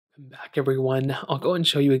Back everyone, I'll go and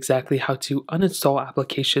show you exactly how to uninstall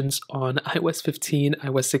applications on iOS 15,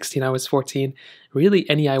 iOS 16, iOS 14, really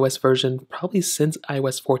any iOS version, probably since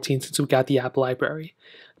iOS 14 since we got the app library.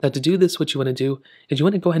 Now to do this, what you want to do is you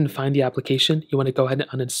want to go ahead and find the application you want to go ahead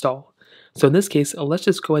and uninstall. So in this case, let's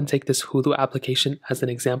just go ahead and take this Hulu application as an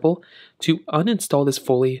example. To uninstall this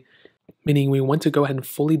fully, meaning we want to go ahead and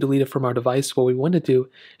fully delete it from our device, what we want to do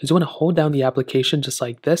is we want to hold down the application just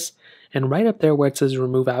like this, and right up there where it says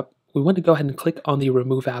remove app, we want to go ahead and click on the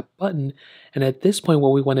remove app button. And at this point,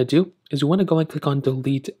 what we want to do is we want to go and click on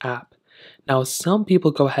delete app. Now, some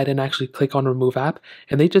people go ahead and actually click on remove app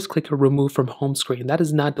and they just click remove from home screen. That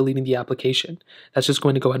is not deleting the application. That's just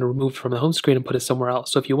going to go ahead and remove from the home screen and put it somewhere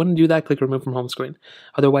else. So if you want to do that, click remove from home screen.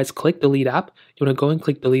 Otherwise, click delete app. You want to go and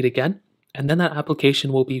click delete again, and then that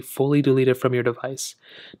application will be fully deleted from your device.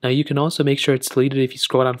 Now, you can also make sure it's deleted if you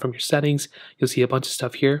scroll down from your settings. You'll see a bunch of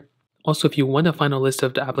stuff here. Also, if you want to find a list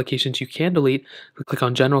of the applications you can delete, click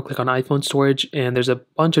on General, click on iPhone storage, and there's a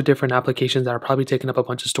bunch of different applications that are probably taking up a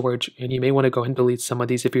bunch of storage, and you may want to go ahead and delete some of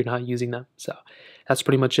these if you're not using them. So that's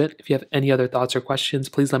pretty much it. If you have any other thoughts or questions,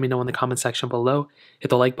 please let me know in the comment section below. Hit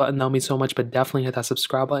the like button, that'll mean so much, but definitely hit that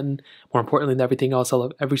subscribe button. More importantly than everything else, I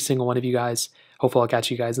love every single one of you guys. Hopefully I'll catch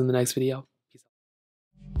you guys in the next video.